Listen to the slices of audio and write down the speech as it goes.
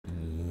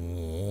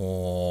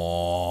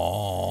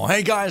Oh,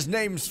 hey guys,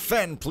 name's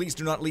Fen. Please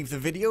do not leave the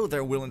video.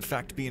 There will in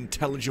fact be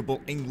intelligible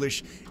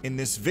English in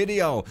this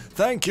video.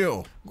 Thank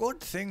you. Good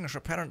things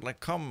apparently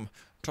come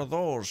to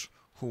those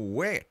who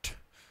wait.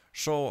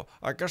 So,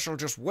 I guess I'll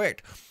just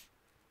wait.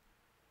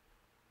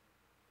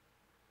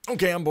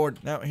 Okay, I'm bored.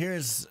 Now,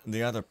 here's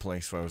the other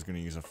place where I was going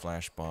to use a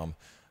flash bomb.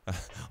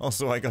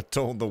 Also, I got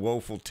told the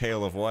woeful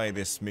tale of why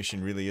this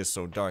mission really is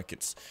so dark.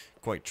 It's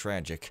quite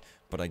tragic,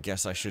 but I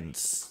guess I shouldn't...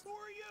 Who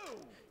are you?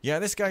 Yeah,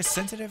 this guy's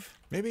sensitive.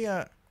 Maybe,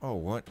 oh,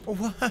 what? Oh,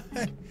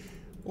 what?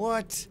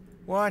 What?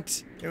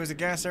 What? There was a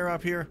gas arrow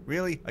up here?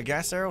 Really? A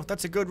gas arrow?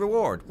 That's a good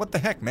reward. What the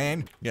heck,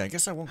 man? Yeah, I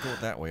guess I won't go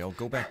that way. I'll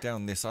go back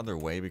down this other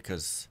way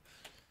because...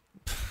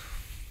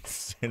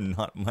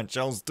 not much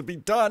else to be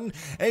done.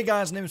 Hey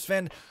guys, name's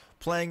Fen.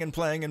 Playing and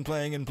playing and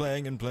playing and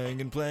playing and playing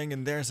and playing,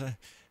 and there's a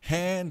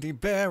handy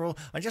barrel.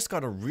 I just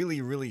got a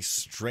really, really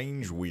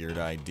strange, weird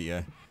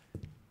idea.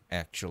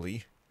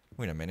 Actually.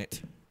 Wait a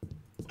minute.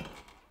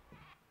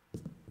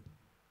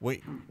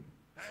 Wait.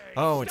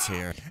 Oh, it's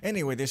here.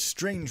 Anyway, this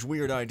strange,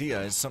 weird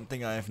idea is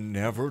something I've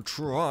never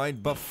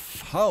tried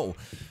before.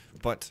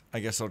 But I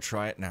guess I'll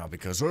try it now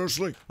because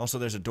seriously. Also,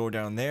 there's a door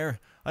down there.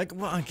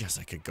 Well, I guess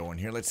I could go in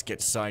here. Let's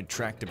get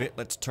sidetracked a bit.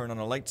 Let's turn on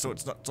a light so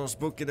it's not so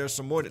spooky. There's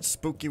some wood. It's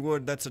spooky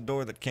wood. That's a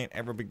door that can't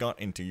ever be got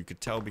into. You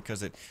could tell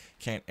because it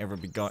can't ever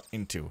be got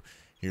into.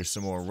 Here's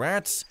some more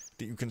rats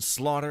that you can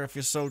slaughter if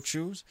you so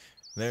choose.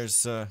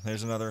 There's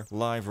another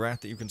live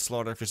rat that you can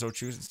slaughter if you so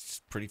choose.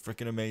 It's pretty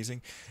freaking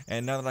amazing.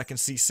 And now that I can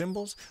see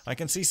symbols, I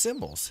can see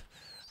symbols.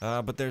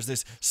 But there's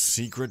this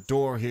secret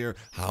door here.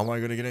 How am I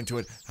going to get into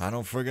it? I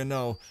don't friggin'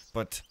 know.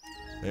 But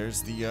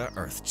there's the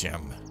earth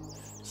gem.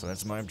 So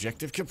that's my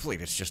objective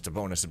complete. It's just a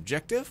bonus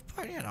objective,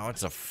 but you know,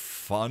 it's a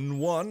fun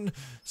one.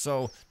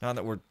 So now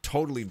that we're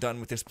totally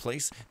done with this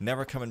place,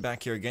 never coming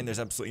back here again, there's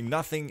absolutely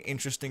nothing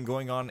interesting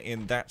going on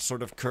in that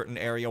sort of curtain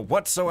area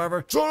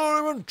whatsoever. So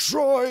don't even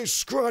try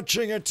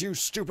scratching it, you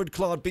stupid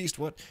clawed beast.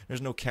 What?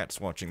 There's no cats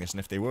watching this, and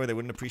if they were, they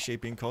wouldn't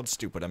appreciate being called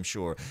stupid, I'm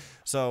sure.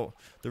 So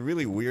the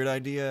really weird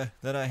idea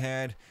that I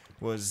had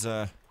was,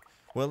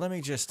 well, let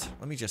me just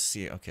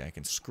see it. Okay, I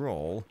can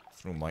scroll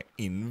through my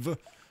inv.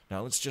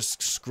 Now let's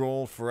just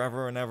scroll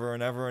forever and ever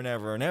and ever and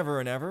ever and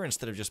ever and ever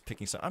instead of just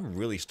picking some. I'm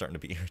really starting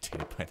to be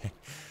irritated by that.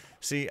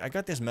 See, I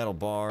got this metal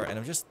bar and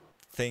I'm just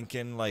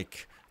thinking,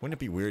 like, wouldn't it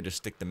be weird to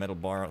stick the metal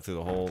bar out through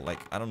the hole? Like,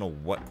 I don't know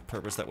what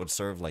purpose that would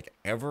serve, like,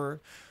 ever.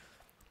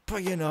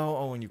 But you know,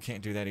 oh, and you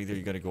can't do that either.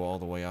 You gotta go all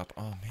the way up.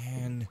 Oh,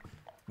 man.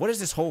 What is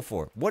this hole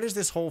for? What is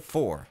this hole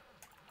for?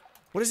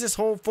 What is this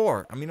hole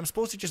for? I mean, I'm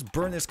supposed to just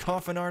burn this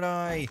coffin, aren't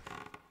I?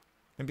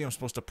 Maybe I'm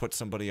supposed to put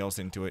somebody else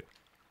into it.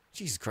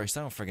 Jesus Christ,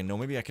 I don't friggin' know.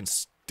 Maybe I can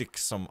stick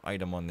some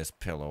item on this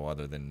pillow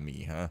other than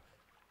me, huh?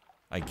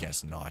 I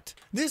guess not.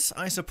 This,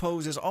 I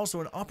suppose, is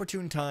also an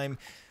opportune time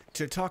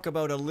to talk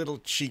about a little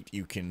cheat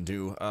you can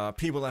do.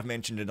 People have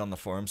mentioned it on the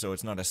forum, so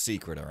it's not a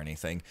secret or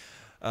anything.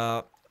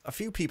 A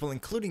few people,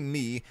 including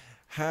me,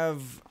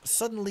 have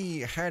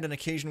suddenly had an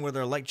occasion where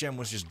their light gem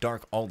was just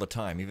dark all the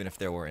time, even if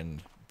they were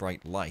in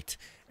bright light.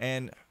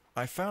 And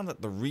I found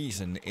that the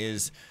reason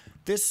is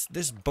this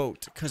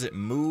boat, because it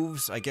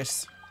moves, I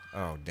guess...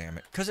 Oh, damn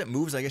it. Because it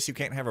moves, I guess you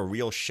can't have a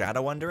real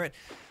shadow under it.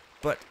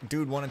 But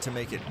dude wanted to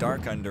make it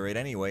dark under it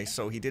anyway,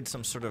 so he did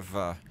some sort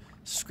of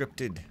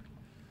scripted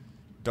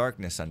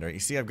darkness under it. You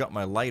see, I've got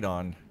my light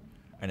on,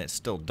 and it's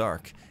still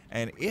dark.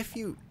 And if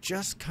you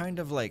just kind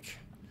of, like,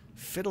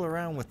 fiddle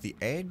around with the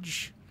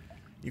edge,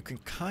 you can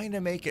kind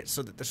of make it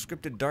so that the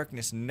scripted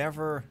darkness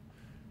never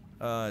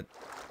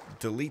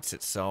deletes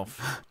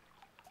itself.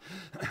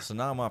 So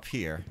now I'm up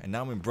here, and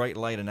now I'm in bright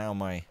light, and now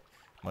my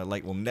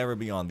light will never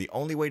be on. The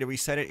only way to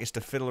reset it is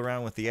to fiddle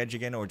around with the edge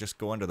again, or just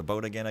go under the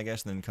boat again, I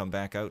guess, and then come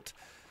back out.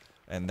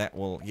 And that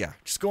will, yeah,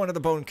 just go under the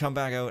boat and come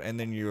back out, and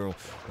then your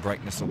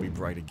brightness will be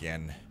bright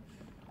again.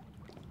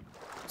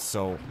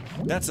 So,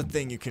 that's a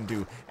thing you can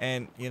do.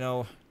 And, you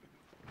know,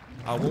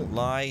 I won't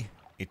lie,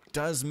 it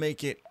does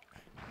make it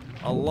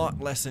a lot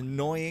less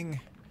annoying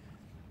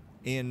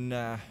in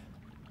a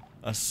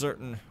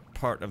certain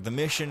part of the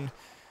mission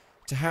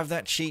to have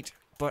that cheat.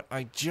 But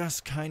I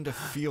just kind of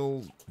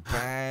feel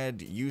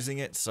bad using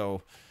it,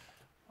 so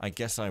I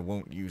guess I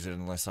won't use it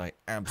unless I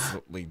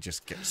absolutely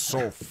just get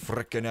so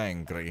frickin'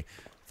 angry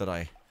that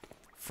I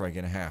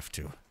friggin' have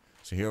to.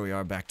 So here we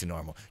are back to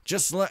normal.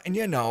 Just letting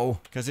you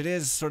know, because it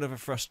is sort of a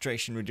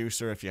frustration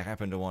reducer if you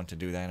happen to want to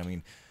do that. I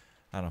mean,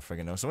 I don't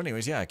friggin' know. So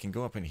anyways, yeah, I can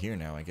go up in here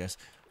now, I guess.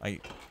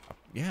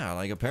 Yeah,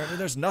 like apparently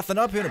there's nothing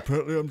up here.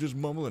 Apparently I'm just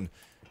mumbling.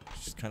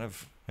 Just kind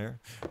of,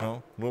 here,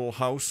 oh, little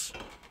house.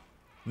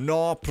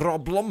 No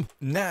problem.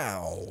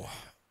 Now,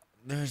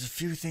 there's a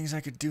few things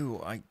I could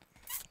do. I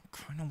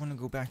kind of want to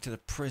go back to the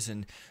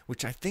prison,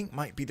 which I think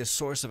might be the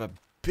source of a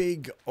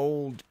big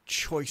old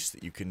choice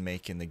that you can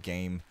make in the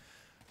game.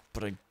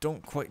 But I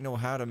don't quite know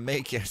how to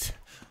make it.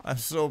 I'm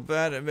so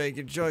bad at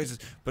making choices.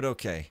 But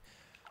okay.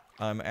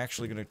 I'm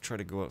actually going to try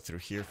to go out through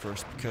here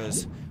first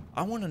because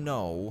I want to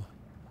know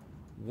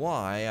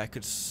why I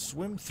could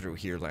swim through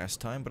here last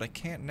time, but I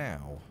can't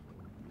now.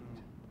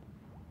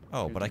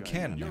 Oh, but I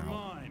can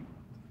now.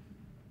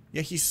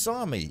 Yeah, he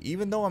saw me,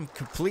 even though I'm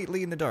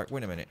completely in the dark.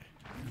 Wait a minute.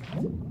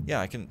 Yeah,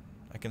 I can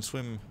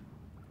swim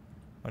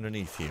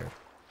underneath here.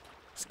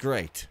 It's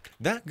great.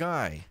 That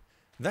guy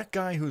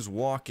who's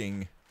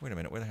walking... Wait a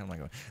minute, where the hell am I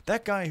going?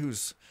 That guy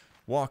who's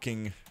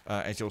walking,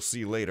 as you'll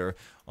see later,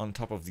 on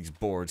top of these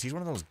boards, he's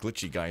one of those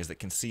glitchy guys that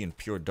can see in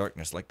pure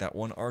darkness, like that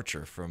one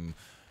archer from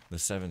the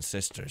Seven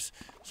Sisters.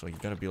 So you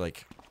gotta be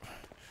like...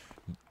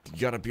 You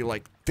gotta be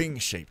like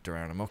thing-shaped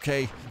around him,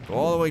 okay? Go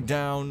all the way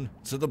down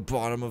to the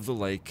bottom of the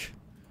lake.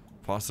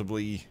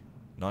 Possibly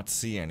not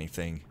see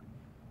anything,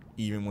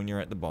 even when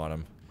you're at the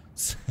bottom.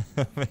 It's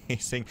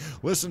amazing.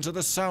 Listen to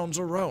the sounds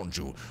around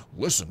you.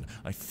 Listen,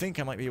 I think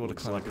I might be able to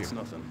climb up here.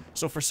 Nothing.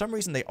 So for some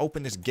reason they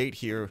open this gate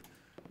here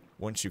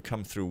once you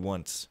come through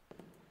once.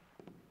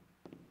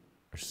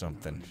 Or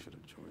something.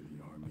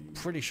 I'm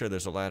pretty sure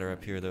there's a ladder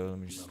up here though. Let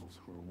me just...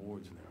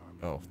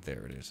 Oh,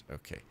 there it is.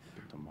 Okay.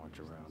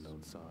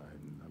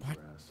 What?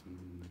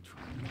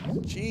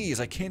 Jeez,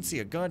 I can't see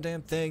a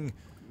goddamn thing.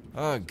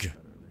 Ugh.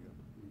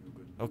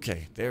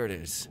 Okay, there it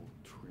is.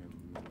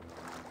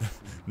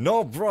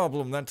 No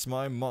problem, that's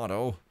my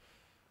motto.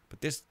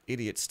 But this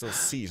idiot still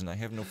sees and I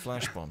have no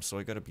flash bombs, so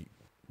I gotta be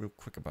real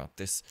quick about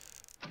this.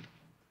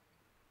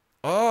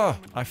 Oh,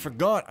 I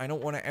forgot. I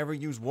don't want to ever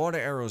use water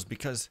arrows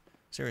because...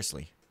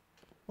 Seriously.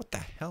 What the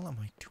hell am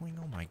I doing?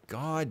 Oh my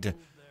god.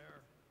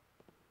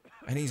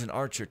 And he's an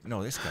archer.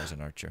 No, this guy's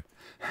an archer.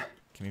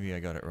 Okay, maybe I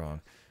got it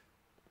wrong.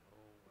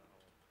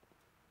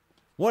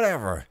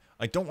 Whatever.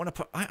 I don't want to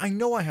put... I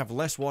know I have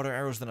less water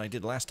arrows than I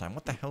did last time.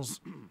 What the hell's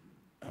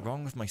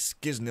wrong with my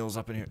skiznils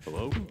up in here?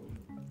 Hello?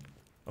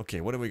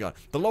 Okay, what do we got?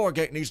 The lower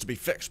gate needs to be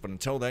fixed, but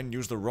until then,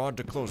 use the rod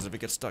to close it if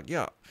it gets stuck.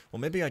 Yeah. Well,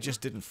 maybe I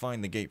just didn't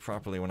find the gate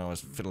properly when I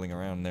was fiddling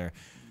around there.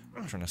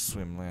 Trying to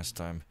swim last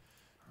time.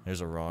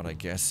 There's a rod, I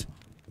guess.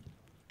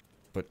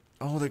 But,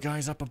 oh, the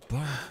guy's up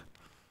above.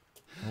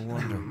 No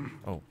wonder.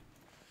 Oh.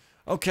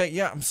 Okay,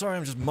 yeah, I'm sorry,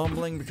 I'm just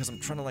mumbling because I'm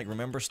trying to, like,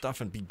 remember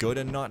stuff and be good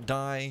and not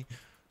die.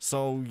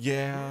 So,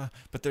 yeah.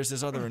 But there's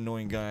this other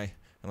annoying guy,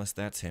 unless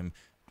that's him,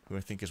 who I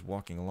think is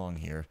walking along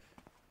here.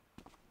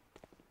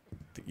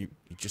 He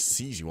just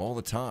sees you all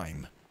the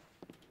time.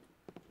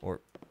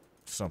 Or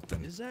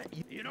something. Is that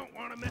you? You don't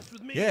want to mess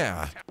with me?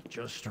 Yeah.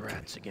 Just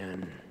rats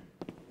again.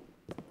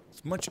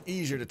 It's much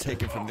easier to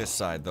take it from this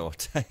side, though, I'll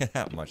tell you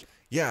that much.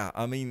 Yeah,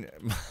 I mean,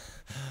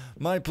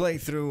 my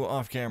playthrough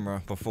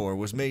off-camera before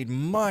was made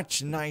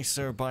much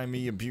nicer by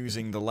me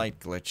abusing the light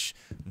glitch.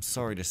 I'm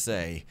sorry to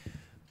say,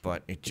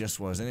 but it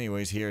just was.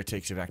 Anyways, here it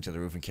takes you back to the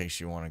roof in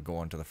case you want to go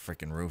onto the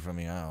frickin' roof. I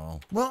mean, I don't know.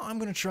 Well, I'm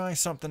going to try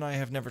something I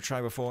have never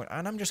tried before,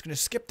 and I'm just going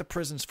to skip the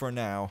prisons for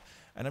now,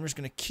 and I'm just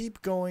going to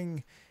keep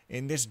going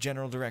in this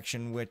general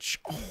direction,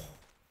 which... Oh,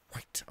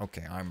 right.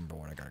 Okay, I remember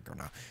where I gotta go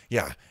now.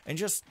 Yeah, and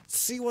just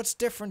see what's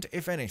different,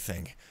 if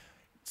anything.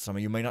 Some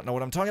of you may not know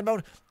what I'm talking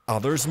about.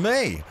 Others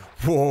may.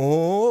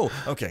 Whoa!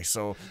 Okay,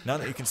 so now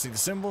that you can see the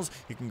symbols,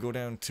 you can go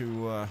down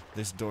to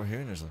this door here.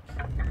 And there's a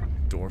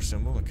door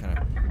symbol that kind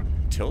of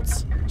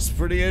tilts. It's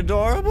pretty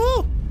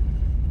adorable.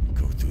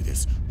 Go through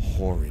this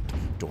horrid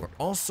door.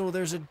 Also,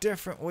 there's a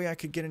different way I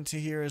could get into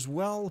here as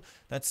well.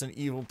 That's an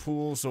evil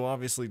pool, so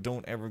obviously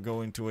don't ever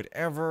go into it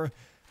ever.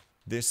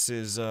 This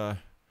is a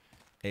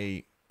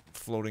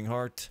floating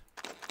heart.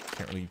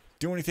 Can't really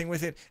do anything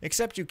with it,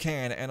 except you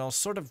can, and I'll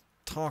sort of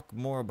talk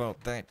more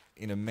about that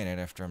in a minute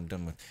after I'm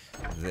done with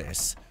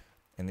this.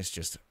 And this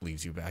just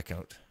leads you back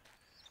out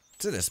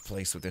to this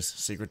place with this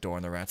secret door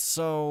and the rats.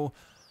 So,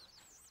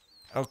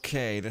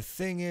 okay, the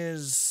thing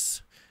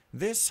is,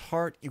 this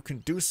heart, you can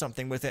do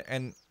something with it,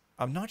 and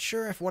I'm not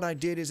sure if what I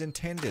did is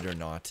intended or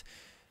not.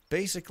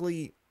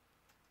 Basically,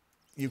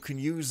 you can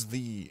use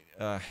the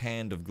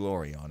Hand of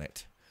Glory on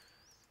it.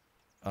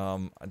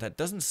 That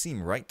doesn't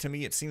seem right to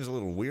me. It seems a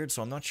little weird,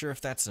 so I'm not sure if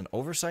that's an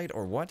oversight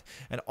or what.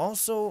 And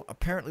also,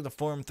 apparently the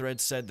forum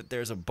thread said that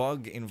there's a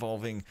bug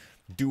involving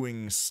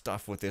doing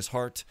stuff with this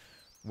heart,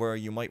 where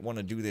you might want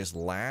to do this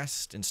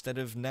last instead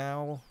of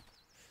now.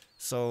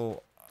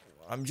 So,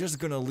 I'm just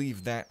gonna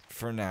leave that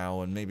for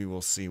now, and maybe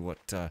we'll see what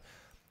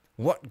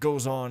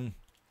goes on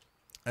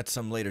at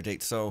some later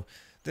date. So,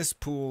 this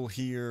pool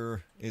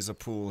here is a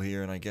pool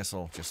here, and I guess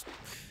I'll just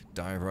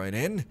dive right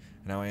in.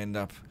 Now I end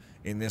up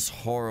in this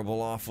horrible,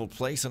 awful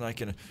place, and I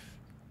can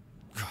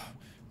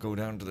go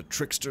down to the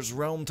trickster's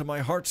realm to my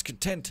heart's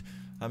content.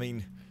 I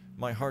mean,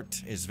 my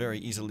heart is very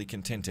easily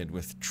contented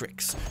with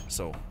tricks,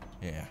 so,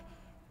 yeah.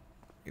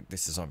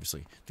 This is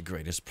obviously the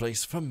greatest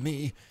place for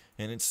me,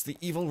 and it's the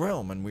evil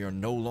realm, and we are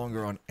no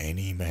longer on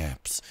any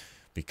maps,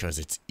 because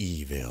it's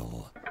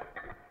evil.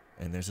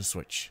 And there's a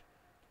switch,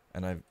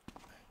 and I've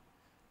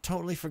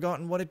totally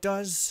forgotten what it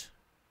does.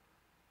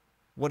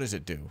 What does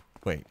it do?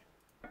 Wait.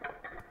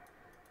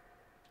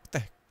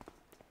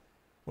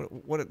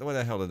 What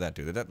the hell did that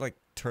do? Did that, like,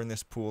 turn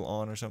this pool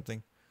on or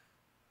something?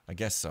 I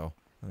guess so.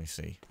 Let me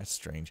see. That's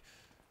strange.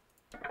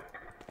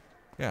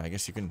 Yeah, I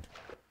guess you can...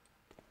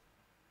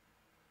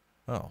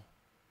 Oh.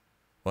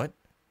 What?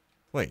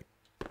 Wait.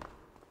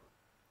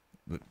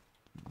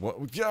 What?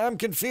 I'm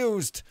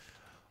confused!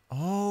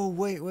 Oh,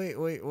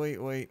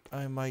 wait.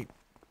 I might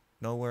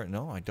know where...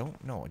 No, I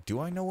don't know. Do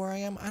I know where I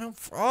am? I don't...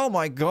 Oh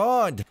my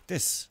god!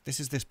 This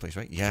is this place,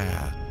 right?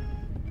 Yeah.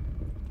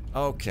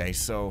 Okay,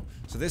 so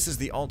this is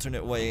the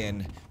alternate way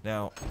in.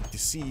 Now, you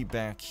see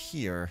back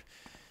here,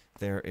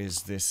 there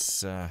is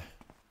this,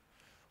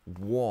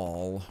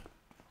 wall.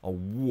 A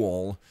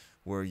wall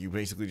where you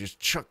basically just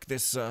chuck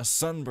this,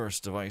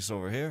 sunburst device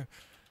over here.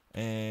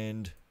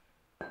 And...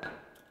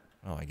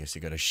 Oh, I guess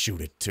you gotta shoot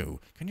it too.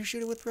 Can you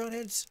shoot it with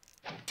broadheads?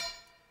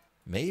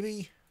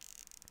 Maybe?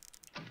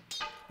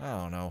 I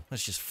don't know.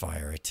 Let's just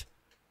fire it.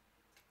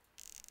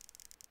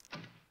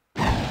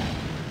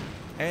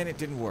 And it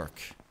didn't work.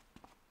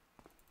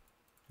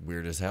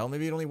 Weird as hell.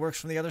 Maybe it only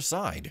works from the other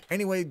side.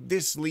 Anyway,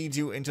 this leads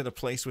you into the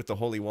place with the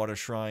holy water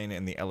shrine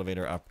and the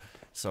elevator up.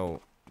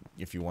 So,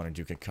 if you wanted,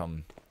 you could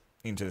come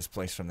into this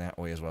place from that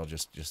way as well.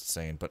 Just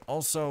saying. But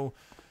also,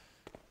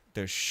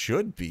 there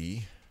should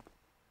be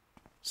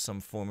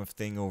some form of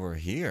thing over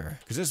here.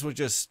 Because this would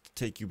just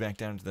take you back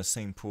down to the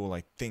same pool,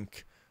 I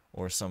think.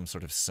 Or some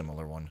sort of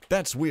similar one.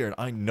 That's weird.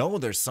 I know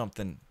there's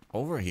something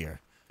over here.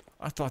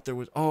 I thought there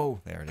was... Oh,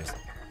 there it is.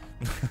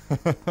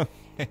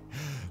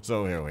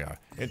 So here we are.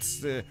 It's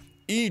the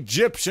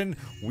Egyptian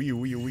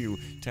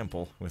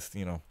temple with,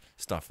 you know,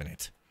 stuff in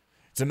it.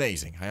 It's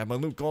amazing. I have my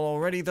loot goal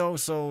already, though,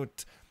 so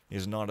it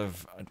is not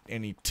of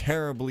any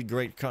terribly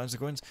great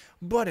consequence.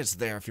 But it's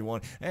there if you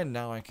want. And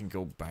now I can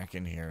go back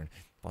in here and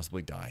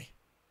possibly die.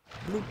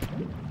 Bloop.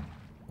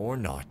 Or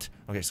not.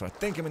 Okay, so I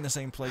think I'm in the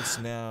same place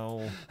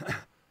now.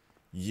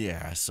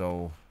 Yeah,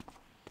 so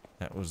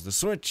that was the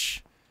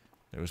switch.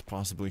 There was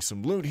possibly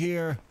some loot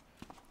here.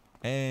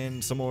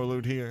 And some more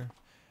loot here.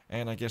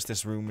 And I guess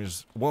this room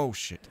is... Whoa,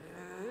 shit.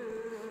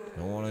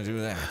 Don't want to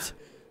do that.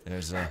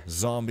 There's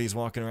zombies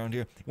walking around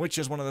here. Which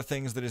is one of the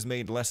things that is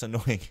made less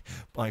annoying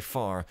by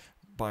far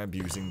by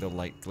abusing the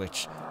light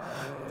glitch.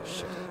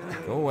 Shit.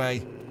 Go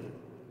away.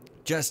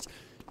 Just...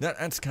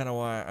 That's kind of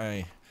why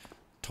I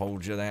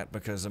told you that.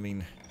 Because, I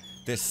mean,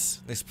 this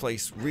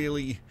place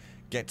really...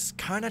 gets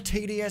kind of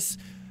tedious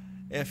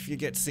if you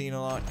get seen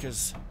a lot,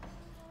 because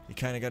you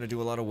kind of got to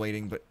do a lot of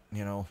waiting, but,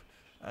 you know,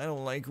 I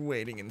don't like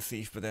waiting in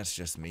Thief, but that's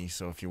just me,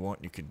 so if you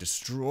want, you could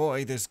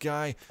destroy this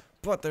guy,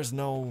 but there's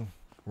no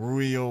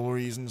real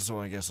reason,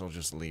 so I guess I'll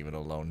just leave it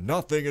alone.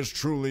 Nothing is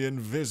truly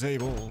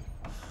invisible.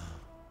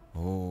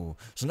 Oh,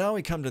 so now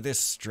we come to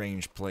this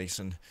strange place,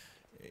 and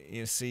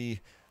you see,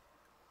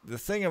 the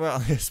thing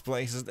about this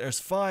place is there's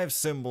 5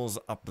 symbols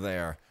up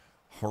there,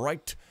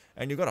 right?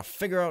 And you got to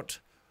figure out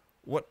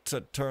what to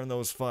turn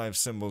those 5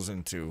 symbols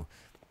into.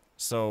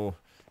 So,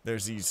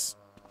 there's these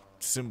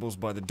symbols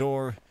by the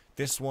door.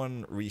 This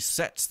one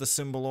resets the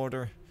symbol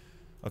order.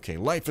 Okay,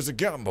 life is a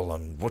gamble,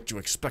 and what you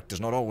expect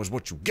is not always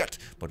what you get.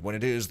 But when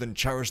it is, then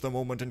cherish the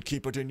moment and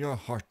keep it in your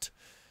heart.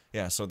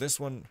 Yeah, so this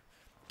one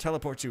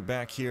teleports you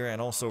back here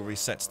and also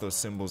resets those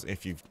symbols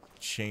if you've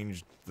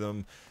changed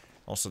them.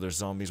 Also, there's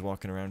zombies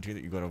walking around here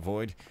that you gotta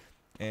avoid.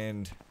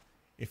 And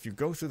if you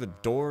go through the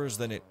doors,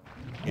 then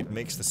it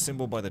makes the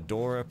symbol by the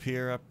door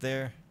appear up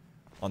there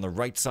on the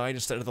right side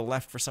instead of the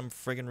left for some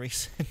friggin'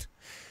 reason.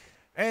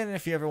 And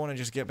if you ever want to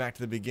just get back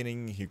to the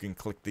beginning, you can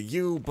click the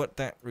U, but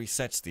that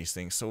resets these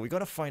things. So we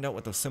gotta find out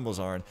what those symbols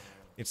are, and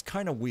it's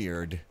kind of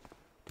weird,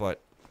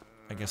 but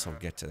I guess I'll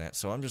get to that.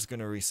 So I'm just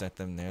gonna reset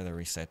them there, they're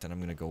reset, and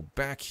I'm gonna go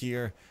back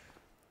here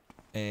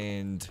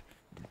and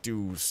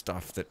do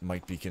stuff that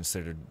might be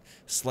considered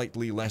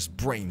slightly less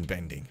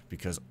brain-bending,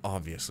 because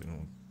obviously,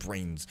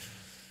 brains...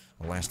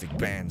 Elastic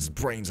bands,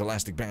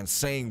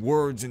 saying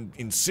words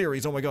in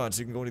series. Oh my god, so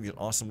you can go into these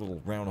awesome little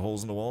round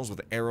holes in the walls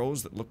with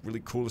arrows that look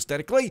really cool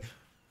aesthetically.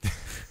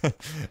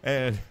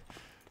 and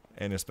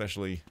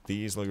especially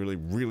these look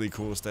really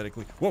cool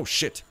aesthetically. Whoa,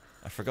 shit!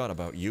 I forgot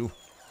about you.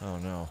 Oh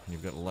no,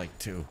 you've got light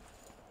too.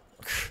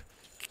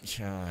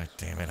 God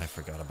damn it, I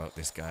forgot about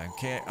this guy.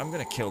 Okay, I'm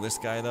gonna kill this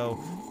guy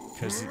though,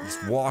 because he's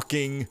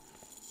walking.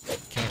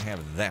 Can't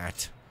have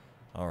that.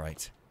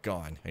 Alright.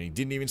 Gone. And he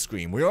didn't even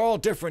scream. We're all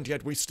different,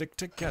 yet we stick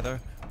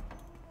together.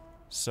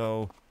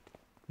 So,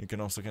 you can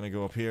also kind of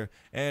go up here.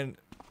 And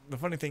the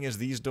funny thing is,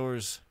 these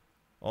doors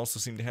also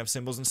seem to have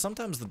symbols. And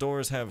sometimes the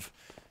doors have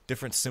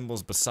different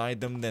symbols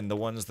beside them than the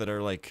ones that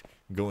are, like,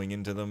 going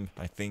into them,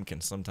 I think.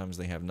 And sometimes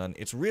they have none.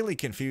 It's really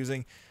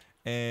confusing.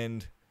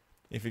 And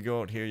if you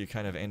go out here, you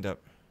kind of end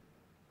up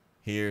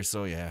here.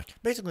 So, yeah.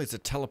 Basically, it's a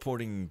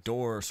teleporting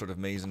door sort of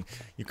maze. And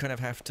you kind of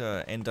have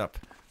to end up...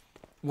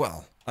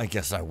 Well, I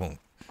guess I won't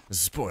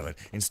spoil it.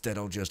 Instead,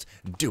 I'll just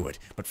do it.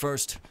 But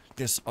first,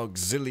 this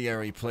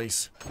auxiliary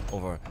place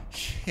over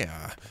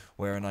here,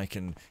 wherein I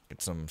can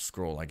get some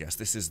scroll, I guess.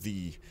 This is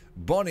the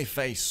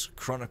Boniface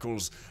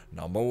Chronicles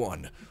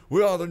 #1.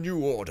 We are the New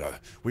Order.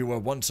 We were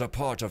once a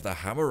part of the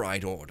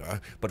Hammerite Order,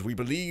 but we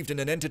believed in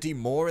an entity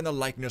more in the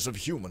likeness of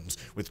humans,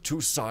 with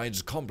 2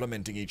 sides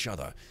complementing each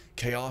other.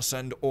 Chaos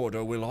and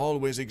order will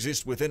always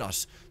exist within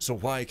us, so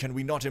why can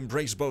we not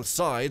embrace both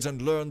sides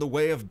and learn the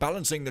way of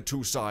balancing the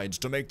 2 sides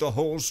to make the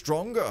whole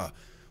stronger?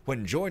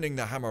 When joining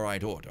the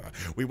Hammerite Order,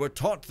 we were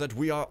taught that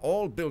we are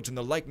all built in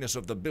the likeness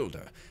of the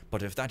Builder.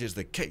 But if that is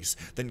the case,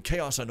 then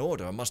chaos and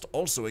order must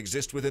also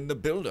exist within the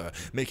Builder,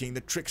 making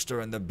the trickster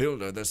and the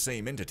Builder the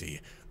same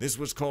entity. This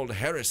was called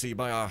heresy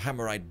by our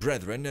Hammerite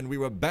brethren, and we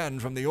were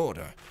banned from the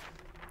Order.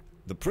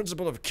 The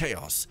principle of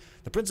chaos.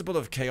 The principle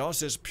of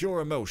chaos is pure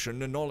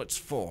emotion in all its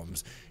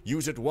forms.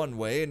 Use it one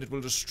way and it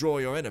will destroy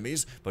your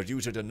enemies, but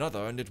use it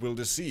another and it will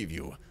deceive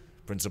you.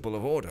 Principle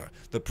of order.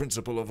 The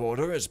principle of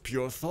order is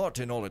pure thought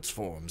in all its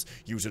forms.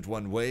 Use it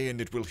one way and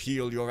it will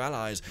heal your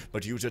allies,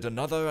 but use it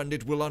another and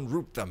it will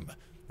unroot them.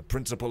 The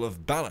principle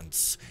of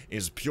balance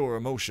is pure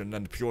emotion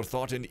and pure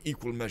thought in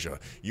equal measure.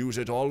 Use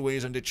it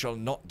always and it shall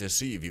not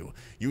deceive you.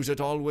 Use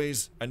it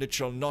always and it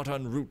shall not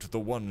unroot the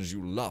ones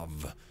you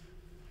love.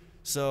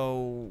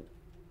 So,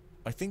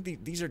 I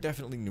think these are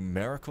definitely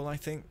numerical, I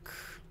think.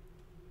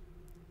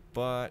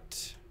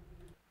 But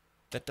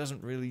that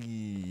doesn't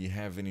really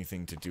have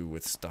anything to do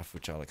with stuff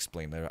which I'll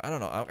explain later. I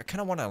don't know, I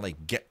kind of want to,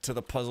 like, get to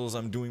the puzzles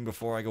I'm doing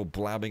before I go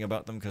blabbing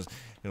about them, because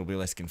it'll be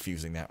less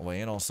confusing that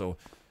way, and also,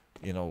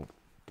 you know,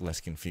 less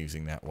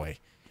confusing that way.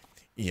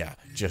 Yeah,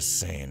 just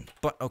saying.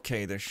 But,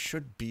 okay, there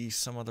should be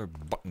some other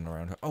button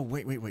around here. Oh,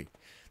 wait.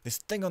 This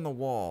thing on the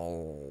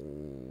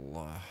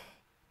wall...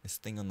 This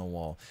thing on the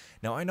wall.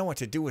 Now, I know what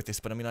to do with this,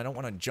 but I mean, I don't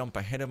want to jump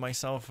ahead of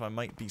myself. I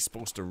might be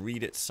supposed to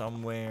read it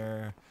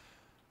somewhere.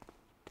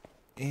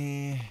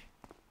 I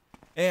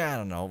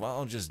don't know.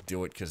 I'll just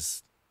do it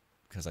because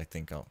I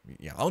think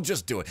I'll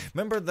just do it.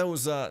 Remember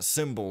those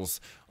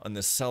symbols on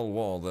the cell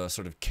wall, the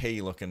sort of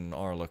K-looking,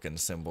 R-looking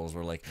symbols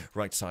where, like,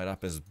 right side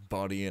up is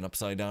body and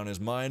upside down is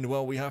mind?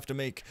 Well, we have to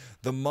make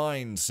the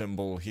mind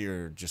symbol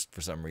here just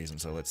for some reason,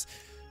 so let's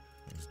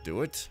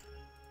do it.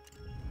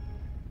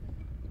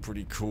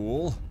 Pretty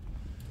cool.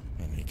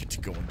 And you get to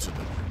go into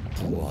the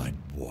blood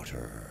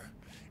water.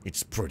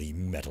 It's pretty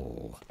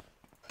metal.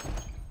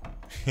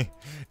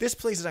 This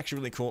place is actually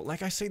really cool.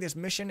 Like I say, this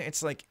mission,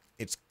 it's like,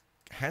 it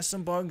has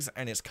some bugs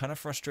and it's kind of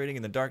frustrating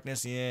in the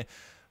darkness, yeah.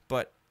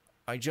 But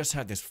I just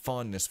had this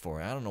fondness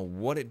for it. I don't know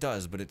what it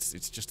does, but it's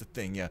just a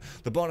thing, yeah.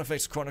 The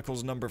Boniface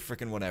Chronicles number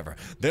frickin' whatever.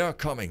 They're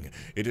coming.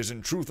 It is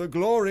in truth a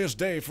glorious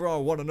day for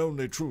our one and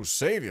only true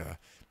savior.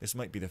 This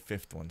might be the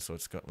 5th one, so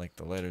it's got like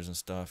the letters and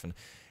stuff. And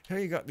here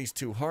you got these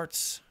 2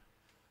 hearts.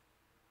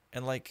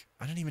 And like,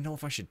 I don't even know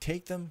if I should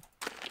take them.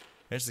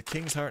 There's the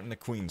King's Heart and the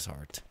Queen's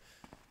Heart.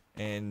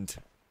 And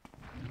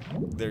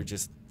they're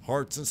just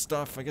hearts and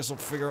stuff. I guess I'll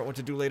figure out what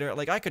to do later.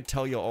 Like, I could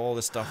tell you all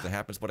the stuff that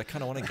happens, but I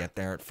kind of want to get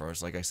there at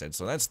first, like I said.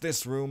 So that's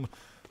this room.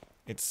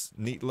 It's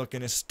neat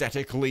looking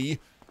aesthetically,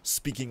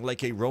 speaking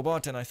like a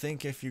robot. And I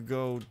think if you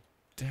go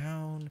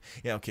down...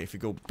 Yeah, okay, if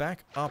you go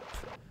back up,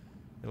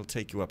 it'll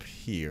take you up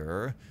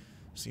here.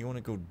 So you want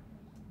to go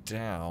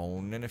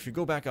down. And if you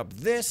go back up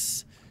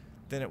this,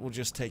 then it will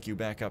just take you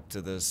back up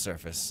to the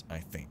surface, I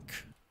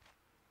think.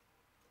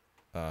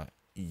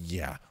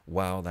 Yeah.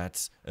 Wow,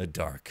 that's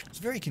dark. It's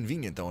very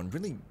convenient, though, and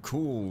really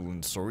cool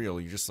and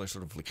surreal. You just, like,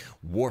 sort of, like,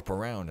 warp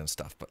around and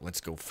stuff. But let's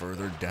go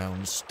further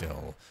down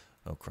still.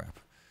 Oh, crap.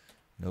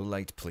 No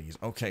light, please.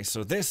 Okay,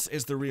 so this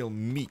is the real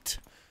meat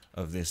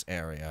of this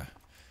area.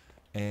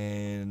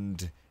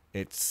 And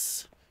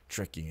it's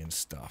tricky and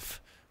stuff.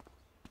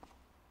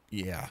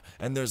 Yeah,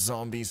 and there's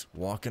zombies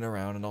walking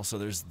around, and also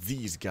there's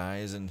these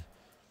guys, and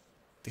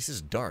this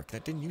is dark.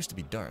 That didn't used to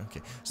be dark.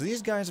 Okay, so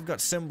these guys have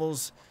got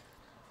symbols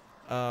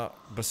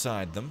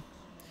beside them.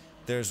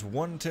 There's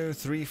 1, 2,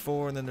 3,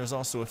 4, and then there's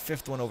also a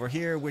 5th one over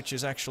here, which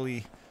is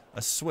actually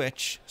a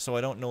switch, so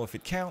I don't know if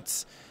it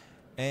counts.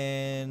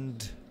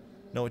 And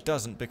no, it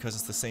doesn't, because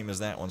it's the same as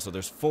that one, so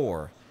there's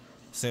 4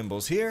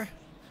 symbols here,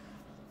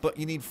 but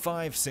you need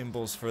 5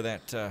 symbols for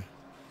that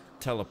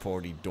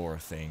teleporty door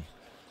thing.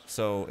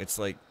 So it's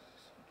like,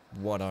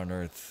 what on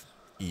earth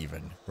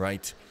even,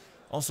 right?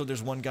 Also,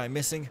 there's one guy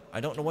missing.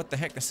 I don't know what the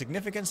heck the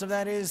significance of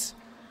that is.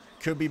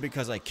 Could be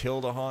because I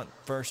killed a haunt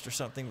first or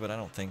something, but I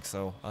don't think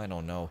so. I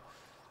don't know.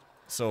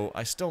 So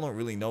I still don't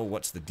really know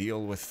what's the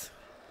deal with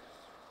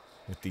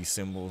these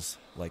symbols,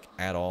 like,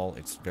 at all.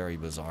 It's very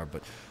bizarre,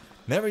 but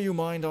never you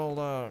mind.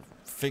 I'll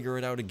figure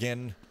it out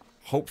again,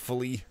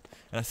 hopefully.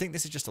 And I think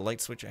this is just a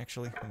light switch,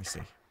 actually. Let me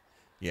see.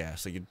 Yeah,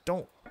 so you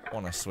don't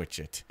want to switch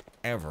it,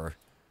 ever.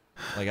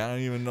 Like, I don't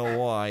even know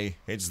why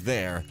it's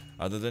there,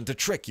 other than to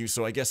trick you,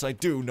 so I guess I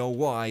do know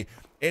why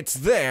it's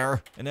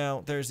there. And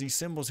now, there's these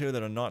symbols here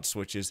that are not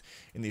switches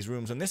in these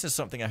rooms, and this is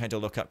something I had to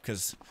look up,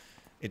 because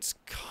it's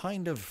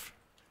kind of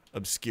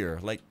obscure.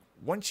 Like,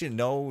 once you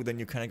know, then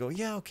you kind of go,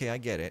 yeah, okay, I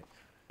get it.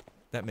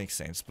 That makes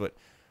sense, but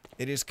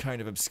it is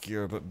kind of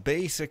obscure, but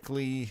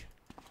basically...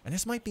 And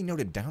this might be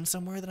noted down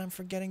somewhere that I'm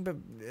forgetting, but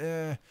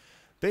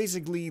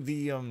basically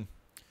the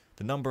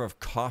number of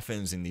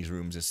coffins in these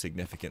rooms is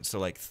significant. So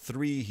like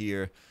 3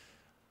 here,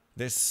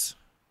 this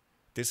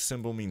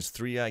symbol means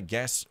 3, I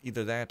guess.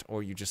 Either that,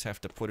 or you just have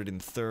to put it in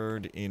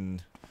 3rd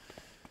in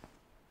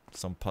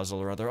some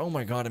puzzle or other. Oh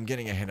my god, I'm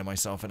getting ahead of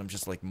myself and I'm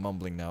just like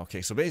mumbling now.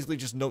 Okay, so basically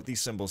just note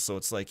these symbols. So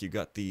it's like you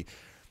got the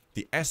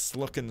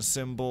S-looking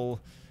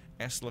symbol.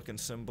 S-looking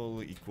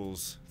symbol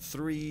equals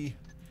 3.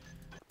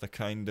 The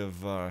kind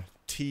of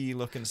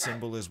T-looking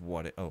symbol is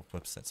what it... Oh,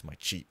 whoops, that's my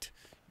cheat.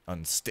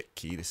 Unstick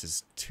key. This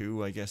is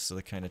 2, I guess, so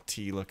the kind of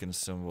T-looking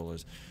symbol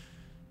is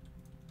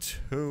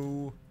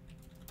 2.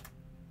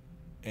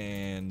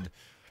 And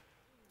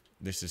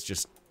this is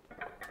just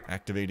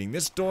activating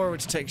this door,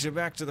 which takes you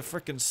back to the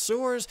frickin'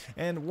 sewers.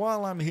 And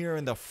while I'm here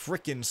in the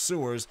frickin'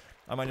 sewers,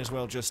 I might as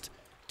well just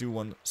do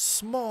one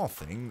small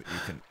thing that you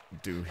can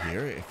do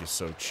here, if you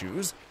so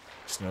choose.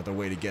 Just another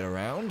way to get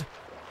around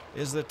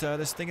is that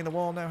this thing in the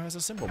wall now has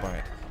a symbol by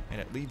it. And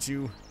it leads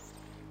you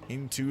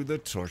into the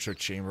torture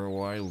chamber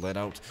where I let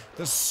out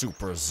the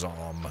super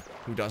zom,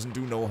 who doesn't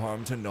do no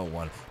harm to no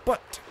one.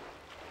 But,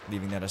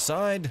 leaving that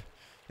aside,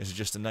 this is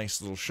just a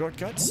nice little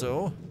shortcut,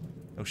 so...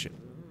 Oh shit.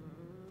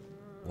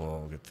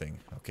 Whoa, good thing.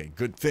 Okay,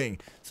 good thing.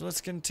 So let's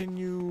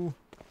continue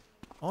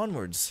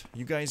onwards.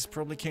 You guys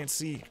probably can't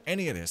see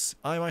any of this.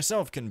 I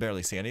myself can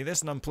barely see any of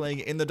this, and I'm playing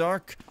in the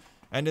dark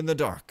and in the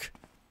dark.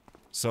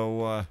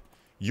 So,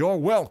 you're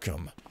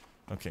welcome.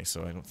 Okay,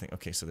 so I don't think...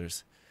 Okay, so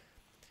there's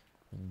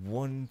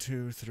 1,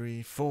 2,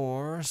 3,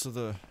 4. So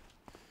the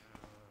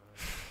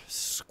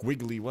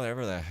squiggly,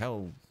 whatever the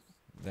hell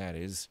that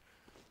is.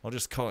 I'll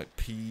just call it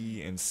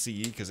P and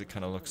C, because it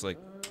kind of looks like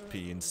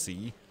P and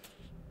C.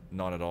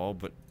 Not at all,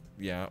 but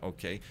yeah,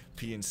 okay.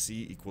 P and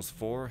C equals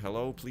 4.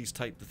 Hello, please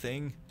type the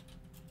thing.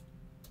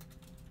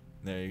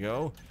 There you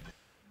go.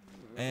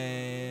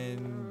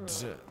 And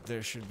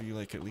there should be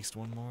like at least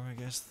one more, I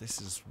guess.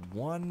 This is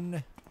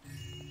 1,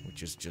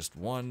 which is just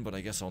 1, but I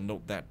guess I'll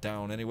note that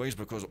down anyways,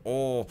 because,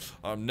 oh,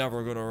 I'm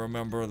never gonna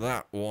remember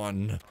that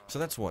one. So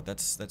that's what?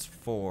 That's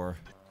 4.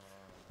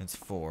 That's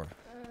 4.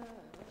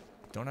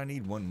 Don't I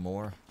need one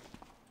more?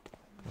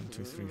 1,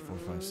 2, 3, 4,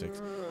 5,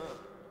 6.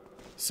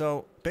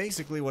 So,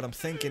 basically what I'm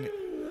thinking...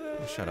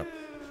 Oh, shut up.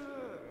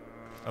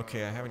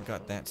 Okay, I haven't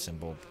got that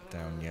symbol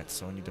down yet,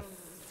 so I need to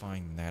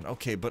find that.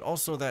 Okay, but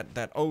also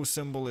that O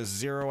symbol is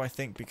 0, I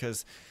think,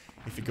 because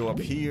if you go up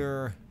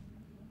here,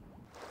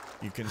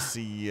 you can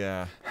see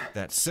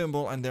that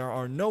symbol, and there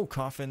are no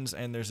coffins,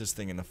 and there's this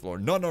thing in the floor.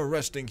 None are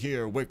resting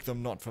here, wake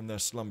them not from their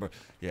slumber.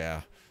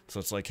 Yeah, so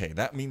it's like, hey,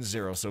 that means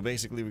 0. So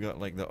basically we got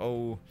like the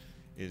O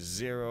is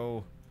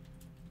 0,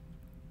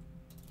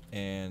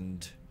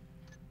 and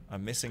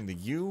I'm missing the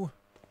U,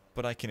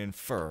 but I can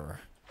infer.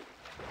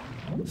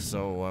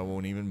 So I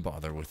won't even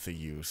bother with the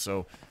U.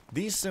 So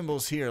these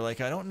symbols here,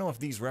 like, I don't know if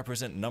these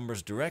represent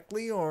numbers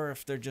directly or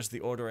if they're just the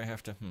order I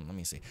have to... let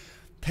me see.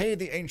 Pay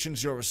the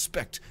ancients your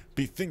respect.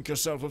 Bethink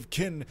yourself of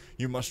kin.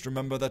 You must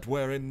remember that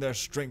wherein their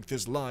strength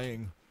is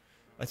lying.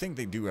 I think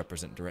they do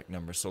represent direct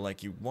numbers. So,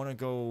 like, you want to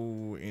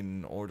go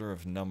in order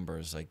of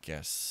numbers, I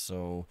guess.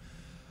 So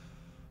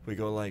we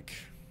go, like,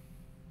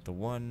 the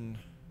 1,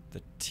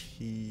 the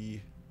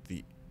T,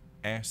 the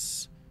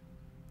S...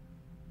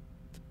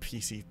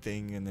 PC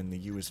thing, and then the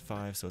U is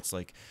 5, so it's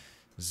like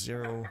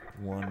 0,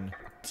 1,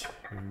 2,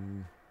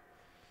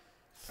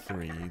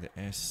 3. The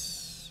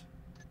S.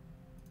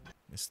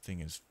 This thing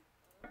is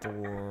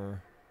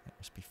 4. That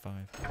must be 5.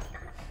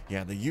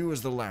 Yeah, the U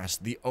is the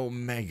last, the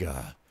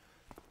Omega.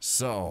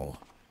 So,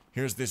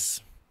 here's this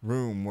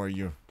room where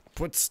you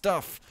put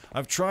stuff.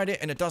 I've tried it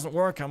and it doesn't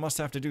work. I must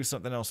have to do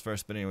something else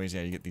first. But anyways,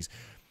 yeah, you get these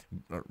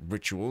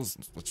rituals.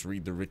 Let's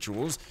read the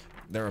rituals.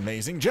 They're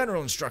amazing.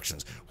 General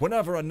instructions.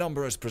 Whenever a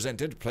number is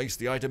presented, place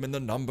the item in the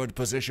numbered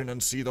position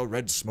and see the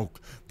red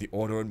smoke. The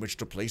order in which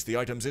to place the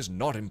items is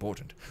not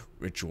important.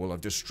 Ritual of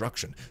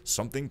destruction.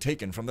 Something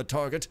taken from the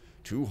target.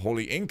 2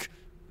 holy ink.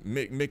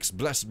 Mix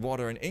blessed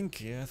water and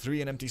ink. Yeah.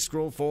 3 an empty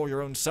scroll. 4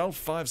 your own self.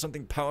 5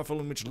 something powerful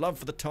in which love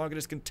for the target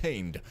is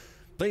contained.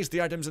 Place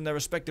the items in their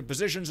respective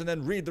positions and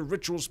then read the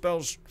ritual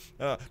spells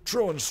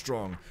true and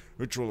strong.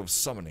 Ritual of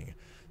summoning.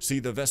 See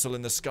the vessel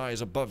in the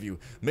skies above you.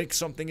 Make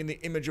something in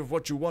the image of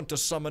what you want to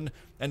summon,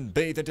 and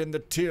bathe it in the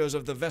tears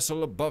of the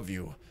vessel above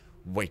you.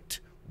 Wait,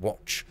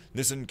 watch,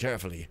 listen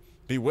carefully.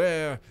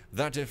 Beware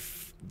that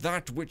if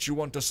that which you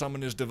want to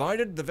summon is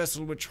divided, the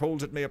vessel which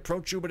holds it may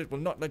approach you, but it will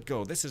not let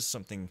go. This is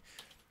something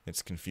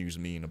that's confused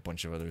me and a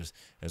bunch of others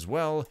as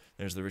well.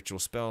 There's the ritual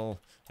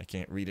spell. I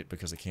can't read it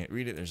because I can't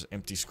read it. There's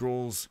empty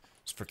scrolls.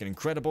 It's freaking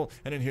incredible.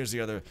 And then here's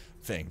the other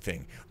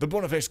thing. The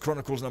Boniface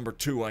Chronicles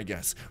 #2, I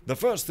guess. The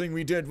first thing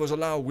we did was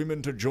allow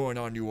women to join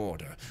our new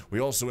order. We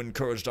also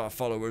encouraged our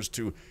followers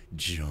to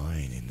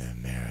join in the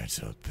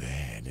marital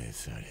bed,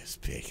 so to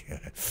speak.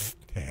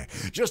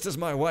 Just as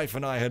my wife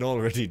and I had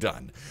already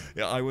done.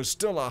 I was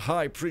still a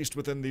high priest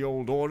within the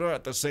old order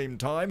at the same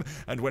time,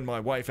 and when my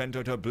wife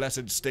entered her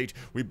blessed state,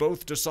 we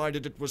both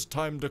decided it was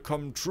time to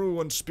come true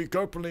and speak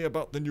openly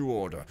about the new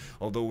order,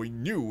 although we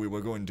knew we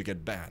were going to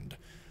get banned.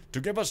 To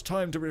give us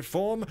time to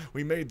reform,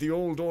 we made the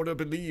old order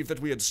believe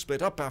that we had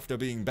split up after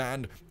being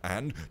banned,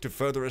 and, to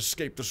further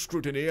escape the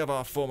scrutiny of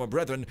our former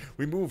brethren,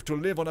 we moved to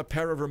live on a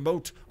pair of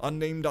remote,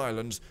 unnamed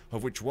islands,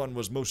 of which one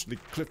was mostly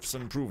cliffs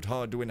and proved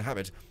hard to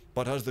inhabit,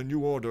 but as the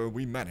new order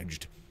we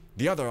managed.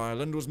 The other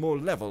island was more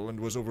level and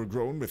was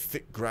overgrown with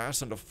thick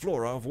grass and a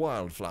flora of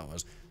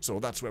wildflowers,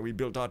 so that's where we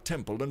built our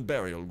temple and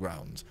burial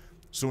grounds.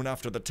 Soon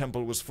after the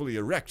temple was fully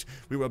erect,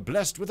 we were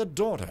blessed with a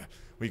daughter.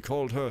 We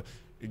called her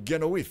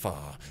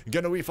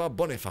Genoifa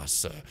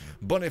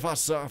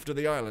Boniface after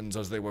the islands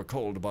as they were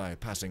called by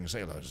passing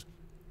sailors.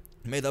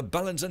 May the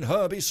balance in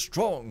her be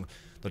strong.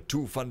 The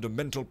two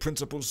fundamental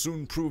principles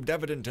soon proved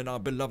evident in our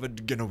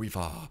beloved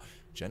Genoifa.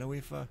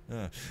 Genoifa?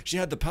 She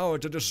had the power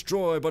to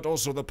destroy, but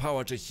also the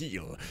power to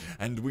heal,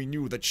 and we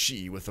knew that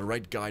she, with the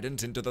right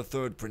guidance into the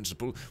third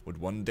principle, would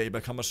one day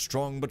become a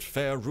strong but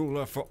fair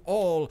ruler for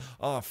all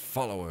our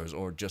followers,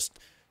 or just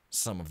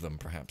some of them,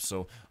 perhaps.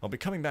 So I'll be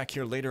coming back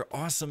here later.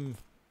 Awesome,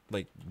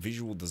 like,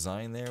 visual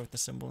design there with the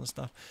symbol and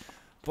stuff.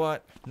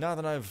 But now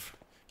that I've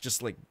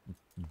just, like,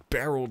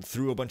 barreled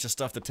through a bunch of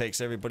stuff that takes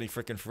everybody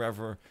freaking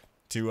forever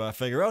to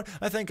figure out,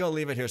 I think I'll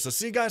leave it here. So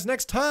see you guys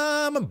next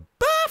time.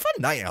 Bye for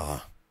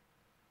now.